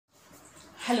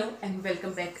Hello and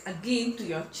welcome back again to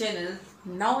your channel.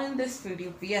 Now in this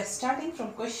video we are starting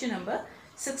from question number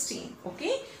 16.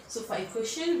 Okay, so 5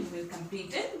 questions we will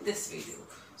complete in this video.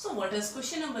 So what is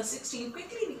question number 16?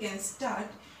 Quickly we can start.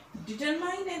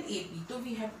 Determine an AP. So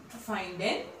we have to find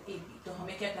an AP. तो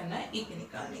हमें क्या करना है? AP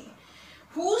निकालनी है.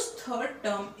 Whose third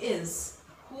term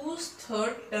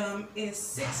is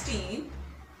 16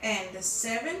 and the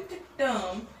seventh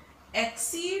term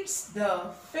exceeds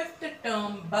the fifth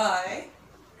term by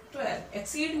 12.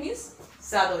 Exceed means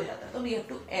ज़्यादा हो जाता है, तो we have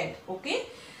to add. Okay,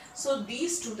 so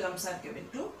these two terms are given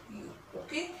to you.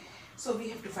 Okay, so we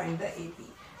have to find the AP.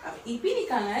 अब AP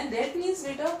निकालना है, that means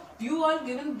बेटा you are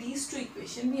given these two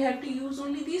equations. We have to use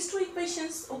only these two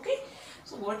equations. Okay,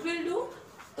 so what we'll do?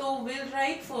 So we'll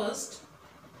write first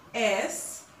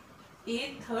as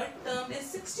a third term is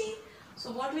 16.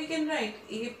 So what we can write?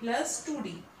 A plus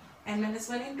 2d. N minus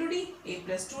 1 into d. A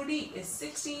plus 2d is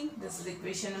 16. This is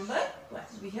equation number 1.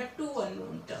 We have two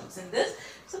unknown terms in this,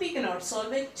 so we cannot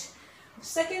solve it.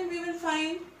 Second we will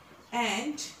find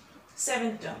and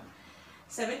seventh term.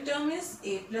 Seventh term is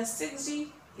a plus 6d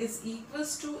is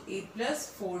equals to a plus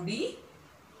 4d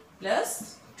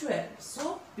plus 12.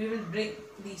 So we will bring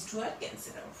these two are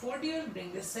cancelled out. 4d will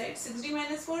bring this side. 6d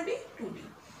minus 4d, 2d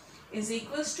is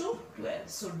equals to 12.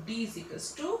 So d is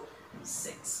equals to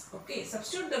 6. Okay,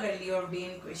 substitute the value of d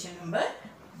in equation number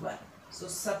 1. So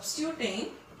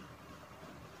substituting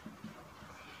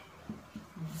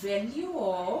value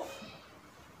of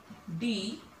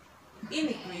d in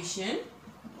equation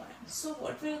 1. So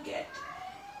what we'll get?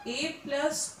 A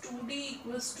plus 2d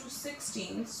equals to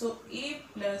 16. So a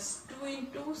plus 2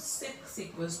 into 6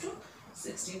 equals to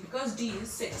 16 because d is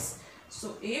 6.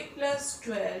 So a plus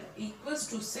 12 equals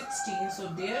to 16. So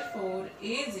therefore a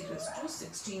is equals to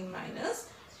 16 minus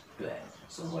 12.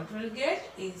 So what we'll get?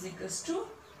 A is equals to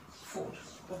 4.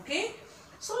 Okay.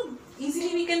 So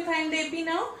easily we can find AP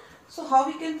now. So how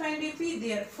we can find AP?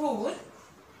 Therefore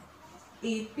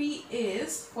AP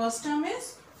is, first term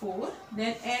is 4.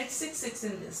 Then add 6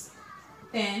 in this.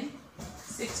 10,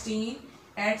 16,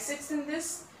 add 6 in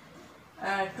this.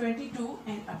 22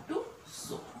 and up to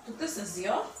so. So this is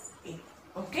your A.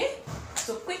 Okay,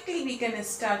 so quickly we can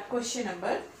start question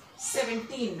number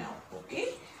 17 now.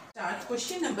 Okay, start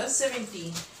question number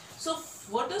 17. So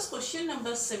what is question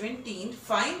number 17?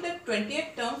 Find the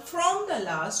 20th term from the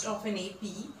last of an AP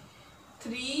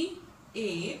 3,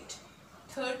 8,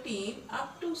 13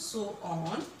 up to so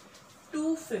on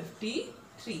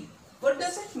 253. What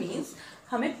does it means?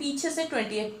 हमें पीछे से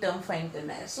 20th term find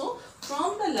करना है. So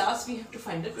from the last we have to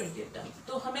find the 20th term.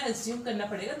 तो हमें assume करना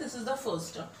पड़ेगा this is the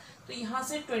first term. तो यहाँ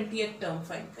से 20th टर्म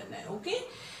फाइंड करना है. Okay,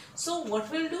 so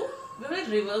what will do? We will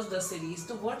reverse the series.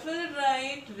 तो what will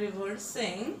write?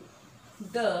 Reversing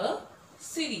the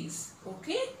series.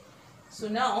 Okay, so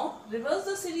now reverse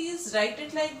the series, write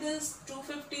it like this: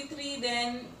 253, then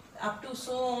up to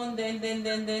so on, then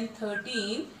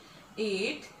 13,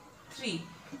 8, 3.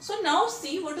 So now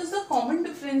see what is the common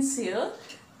difference here.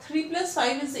 3 plus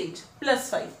 5 is 8 plus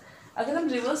 5. अगर हम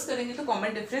reverse करेंगे तो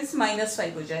common difference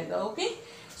 -5 हो जाएगा. Okay,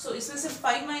 सो इसमें से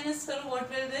 5 minus करो,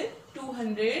 what will they?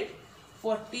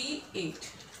 248.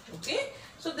 Okay,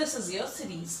 so this is your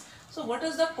series. So what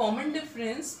is the common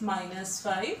difference?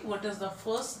 -5. What is the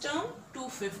first term?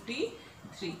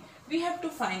 253. We have to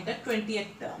find the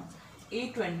 20th term.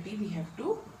 A20 we have to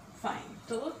find.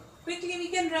 So quickly we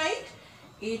can write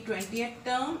A 20th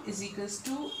term is equals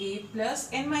to A plus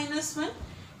n minus 1,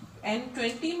 and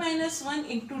 20 minus 1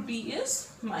 into d is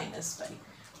 -5.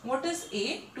 What is A?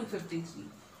 253.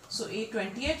 So A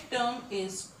 20th term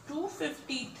is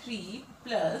 253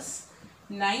 plus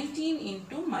 19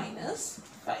 into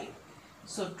 -5.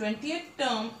 So 20th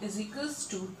term is equals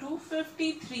to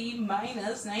 253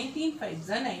 minus 19 5s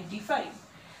are 95.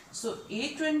 So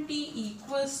A20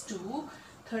 equals to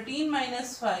 13 minus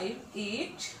 5,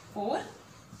 8, 4,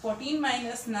 14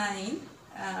 minus 9,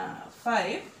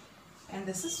 5, and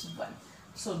this is 1.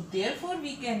 So therefore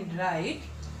we can write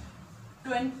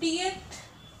 20th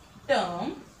term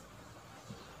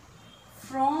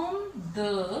from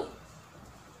the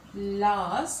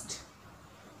last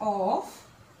of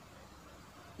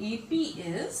AP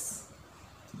is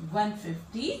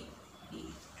 158.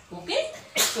 Okay,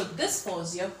 so this was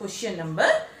your question number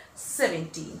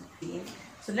 17.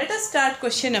 So let us start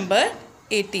question number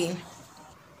 18.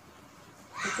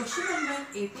 The question number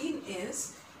 18 is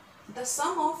the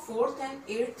sum of 4th and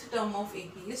 8th term of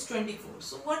AP is 24.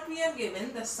 So what we are given,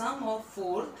 the sum of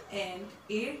 4th and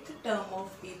 8th term of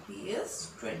AP is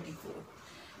 24.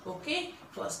 Okay,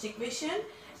 first equation,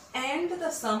 and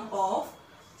the sum of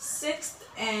 6th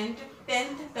and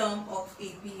 10th term of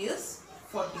AP is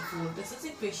 44. This is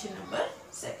equation number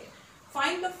 2.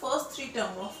 Find the first three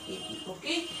term of AP.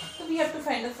 Okay, so we have to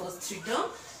find the first three term.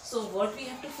 So what we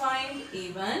have to find?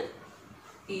 A1,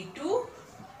 A2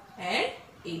 and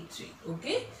A3.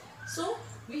 Okay, so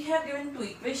we have given two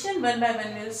equation. One by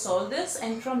one we will solve this,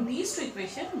 and from these two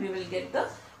equation we will get the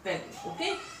value.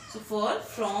 Okay, so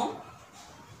from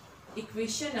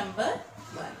equation number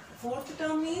 1, fourth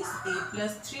term is A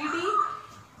plus 3D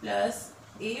plus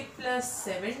A plus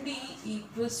 7D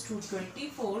equals to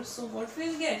 24. So what we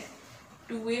will get?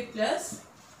 2A plus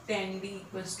 10D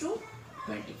equals to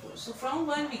 24. So from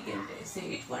 1 we can say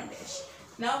it 1 dash.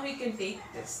 Now we can take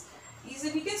this.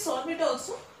 Easy, we can solve it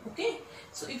also. Okay.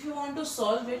 So if you want to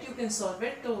solve it, you can solve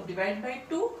it. So divide by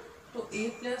 2. So A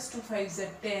plus 2 5 is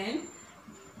 10.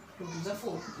 2 to the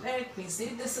 4. Let me say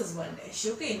this is 1 dash.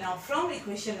 Okay. Now from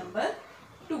equation number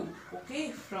 2.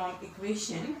 Okay. From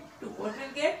equation 2, what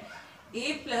we'll get?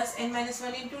 A plus n minus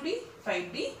 1 into D,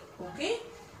 5D. Okay.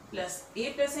 Plus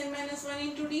A plus n minus 1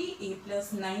 into D, A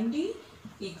plus 9D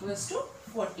equals to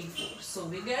 44. So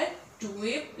we get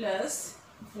 2A plus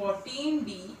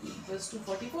 14D equals to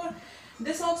 44.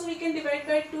 This also we can divide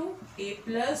by 2. A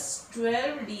plus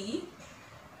 12D,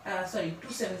 2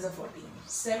 7s are 14.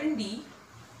 7D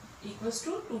equals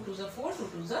to 2 to the 4, 2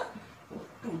 to the 4,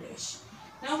 2 dash.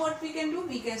 Now what we can do?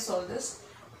 We can solve this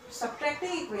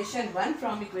subtracting equation 1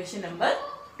 from equation number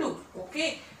 2.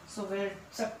 Okay. So we're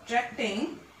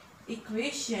subtracting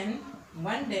equation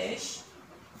 1 dash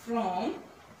from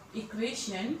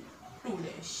equation 2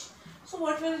 dash. So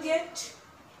what we'll get?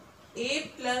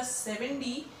 A plus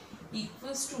 7D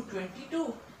equals to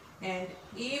 22 and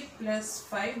A plus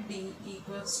 5D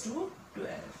equals to 12.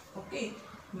 Okay.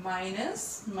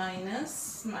 Minus,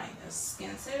 minus, minus.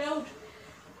 Cancel out.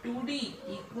 2D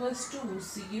equals to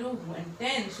 0, 1,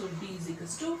 10. So D is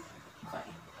equals to 5.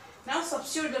 Now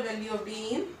substitute the value of D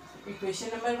in equation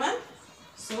number 1.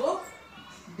 So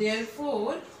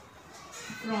therefore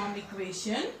from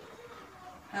equation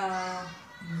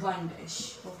 1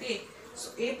 dash. Okay.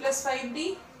 So A plus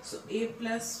 5D. So A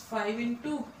plus 5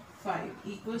 into 5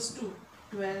 equals to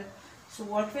 12. So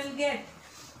what will get?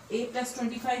 A plus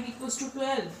 25 equals to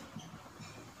 12.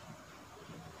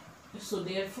 So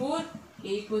therefore A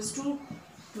equals to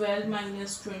 12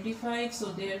 minus 25.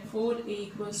 So therefore A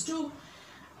equals to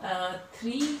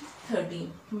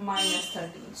 13 minus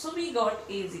 13. So we got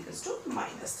A is equals to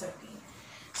minus 13.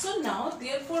 So now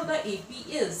therefore the AP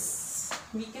is,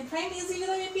 we can find easily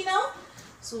the AP now.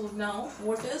 So now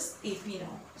what is AP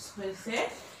now? So we'll say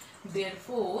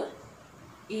therefore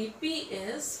AP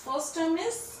is, first term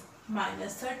is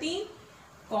minus 13,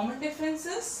 common difference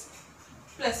is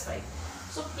plus 5.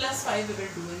 So plus 5 we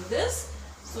will do in this.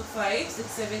 So 5, 6,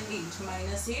 7, 8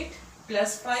 minus 8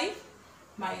 plus 5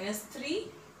 minus 3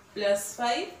 plus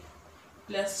 5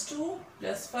 plus 2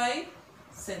 plus 5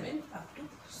 7 up to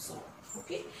so on.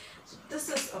 Okay. So this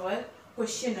is our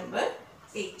question number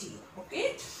 18.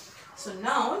 Okay. So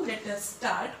now let us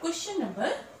start question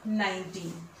number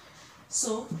 19.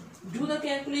 So do the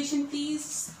calculation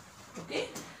please. Okay.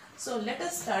 So let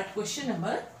us start question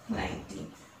number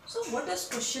 19. So what is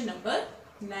question number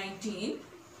 19?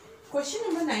 Question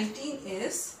number 19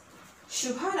 is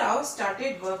Shubha Rao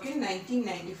started work in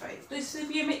 1995. तो इससे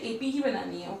भी हमें AP ही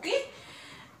बनानी है. Okay.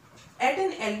 At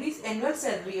an annual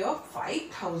salary of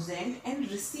 5,000 and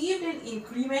received an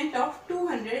increment of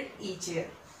 200 each year.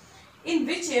 In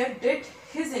which year did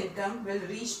his income will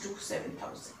reach to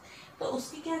 7,000? तो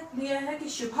उसकी क्या दिया है कि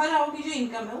शुभा राव की जो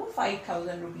इनकम है वो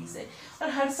 5,000 रुपीज है और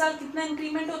हर साल कितना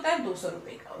इंक्रीमेंट होता है 200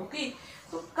 रुपए का. ओके.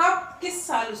 तो कब किस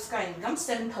साल उसका इनकम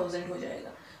 7,000 हो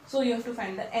जाएगा? So you have to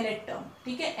find the nth term.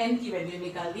 ठीक है. n की वैल्यू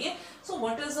निकाल दिए. So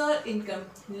what is our income?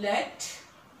 Late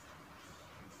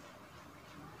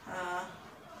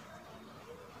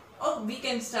or we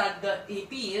can start the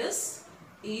AP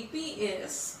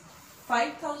is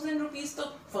 5,000 rupees. तो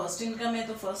फर्स्ट इनकम है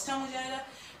तो फर्स्ट टर्म हो जाएगा.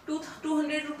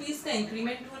 200 रुपीज का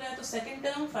इंक्रीमेंट हो रहा है तो सेकंड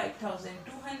टर्म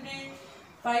 5,200,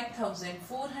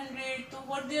 5,400. तो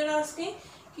व्हाट दे आर आस्किंग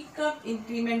कि कब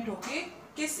इंक्रीमेंट होके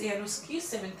किस ईयर उसकी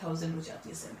 7,000 हो जाती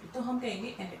है सैलरी. तो हम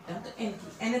कहेंगे nth टर्म. तो n की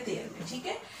nth ईयर में. ठीक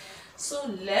है. So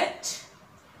let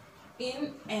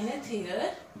in nth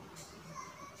year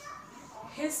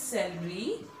his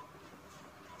salary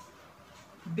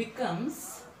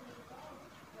becomes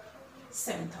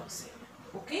 7,000.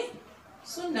 Okay.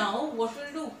 So now what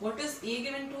we'll do? What is A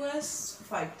given to us?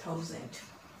 5,000.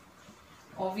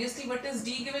 Obviously what is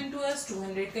D given to us?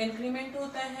 200 का increment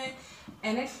होता है.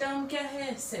 nth term क्या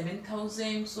है?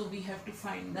 7,000. So we have to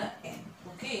find the n.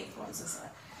 Okay. कौन सा साल?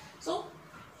 So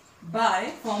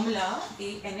by formula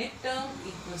a nth term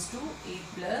equals to a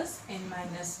plus n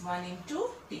minus 1 into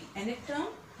t. Nth term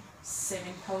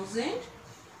 7000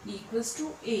 equals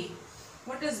to a.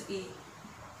 What is a?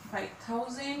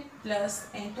 5000 plus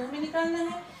n term में निकालना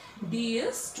है. d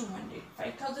is 200.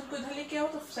 5000 को इधर लेके आओ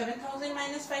तो 7000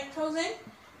 minus 5000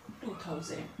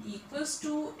 2000 equals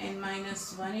to n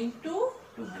minus 1 into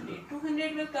 200.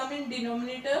 200 will come in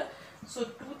denominator, so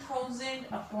 2000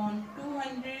 upon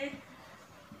 200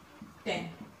 10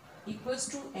 equals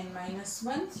to n minus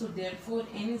 1. So therefore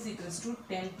n is equals to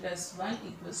 10 plus 1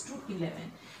 equals to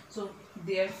 11. So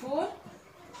therefore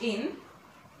in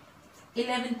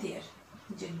 11th year,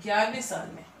 11वें साल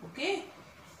में, okay,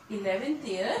 11th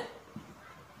year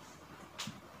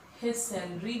his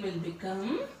salary will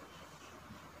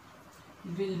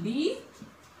be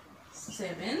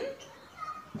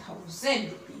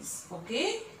 7,000 rupees.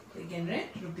 Okay, again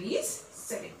write rupees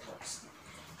 7,000.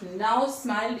 Now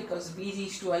smile because we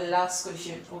reached to our last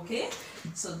question. Okay,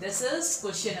 so this is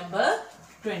question number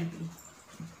 20.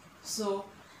 So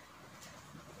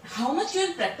how much you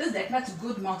will practice, that much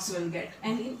good marks you will get.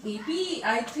 And in AP,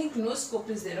 I think no scope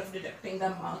is there of deducting the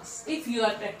marks if you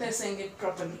are practicing it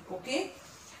properly. Okay,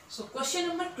 so question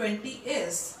number 20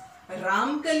 is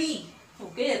Ramkali.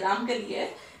 Okay, Ramkali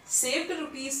है saved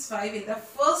rupees 5 in the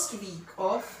first week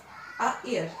of a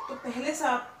year. तो पहले से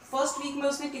आप first week में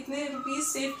उसने कितने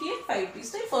rupees save किए? 5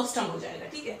 rupees. तो ये फर्स्ट टर्म हो जाएगा.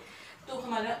 ठीक है, तो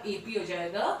हमारा AP हो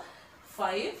जाएगा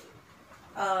 5.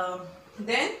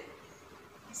 Then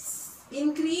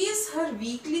increase her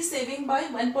weekly saving bye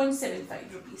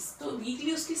 1.75 rupees. तो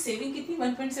वीकली उसकी सेविंग कितनी?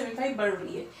 1.75 बढ़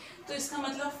रही है. तो इसका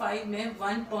मतलब 5 में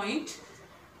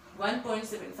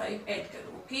 1.75 ऐड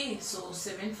करो. ओके, सो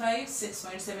 75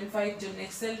 6.75 जो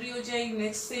नेक्स्ट सैलरी हो जाएगी,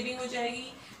 नेक्स्ट सेविंग हो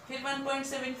जाएगी. फिर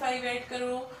 1.75 ऐड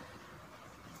करो,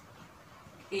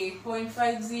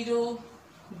 8.50,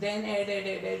 then add,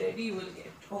 you will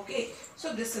get. Okay,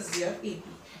 so this is your AP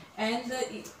and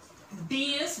the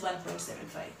D is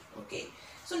 1.75. Okay,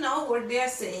 so now what they are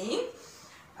saying,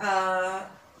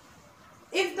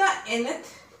 if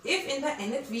in the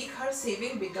nth week her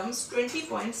saving becomes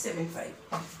 20.75,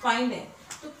 find it.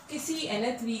 तो किसी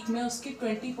nth week में उसकी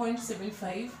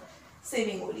 20.75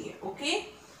 saving हो रही है. Okay,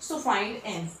 so find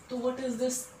n. So what is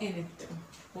this nth term?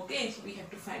 Okay, so we have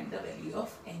to find the value of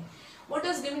n. What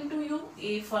is given to you?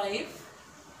 A5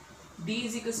 d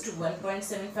is equals to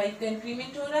 1.75 का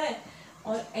increment हो रहा है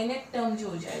और nth term जो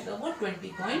हो जाएगा वो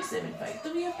 20.75. तो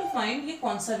we have to find ये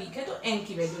कौन सा वीक है, तो n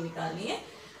की वैल्यू निकालनी है.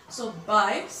 So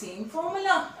by same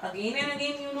formula, again and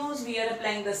again you know we are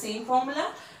applying the same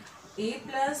formula. A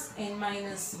plus n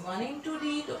minus 1 into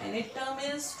d, तो nth term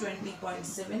is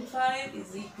 20.75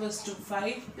 is equals to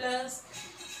 5 plus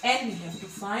n we have to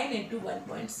find into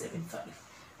 1.75.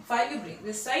 5 you bring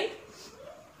this side,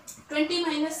 20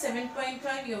 minus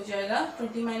 7.5 ये हो जाएगा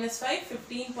 20 minus 5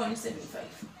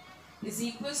 15.75 is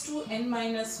equals to n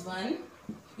minus 1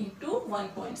 into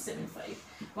 1.75.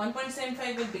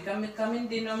 1.75 will come in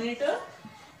denominator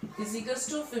is equals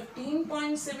to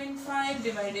 15.75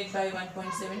 divided by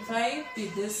 1.75.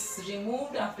 With this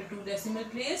removed after 2 decimal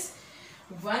place,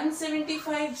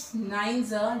 175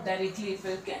 nines are directly it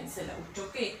will cancel out.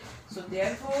 Okay, so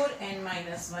therefore n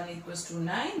minus 1 equals to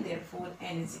 9. Therefore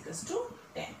n is equals to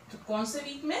 10. तो कौन से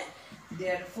week में?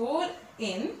 Therefore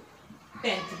in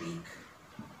 10th week.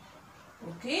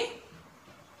 Okay,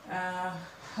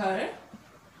 her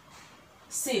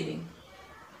saving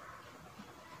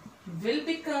will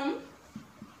become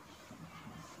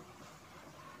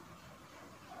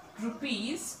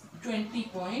rupees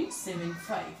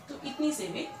 20.75. तो इतनी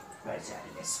saving बढ़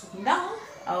जाएगी. Now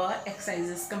our exercise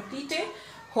is completed.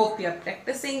 Hope you are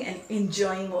practicing and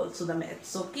enjoying also the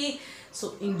maths. Okay,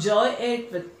 so enjoy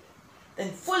it with in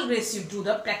full grace. You do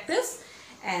the practice,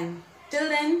 and till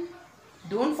then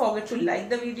don't forget to like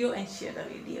the video and share the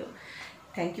video.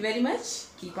 Thank you very much.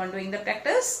 Keep on doing the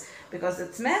practice because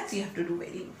it's maths. You have to do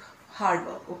very hard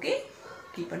work. Okay,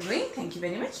 keep on doing. Thank you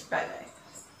very much. Bye bye.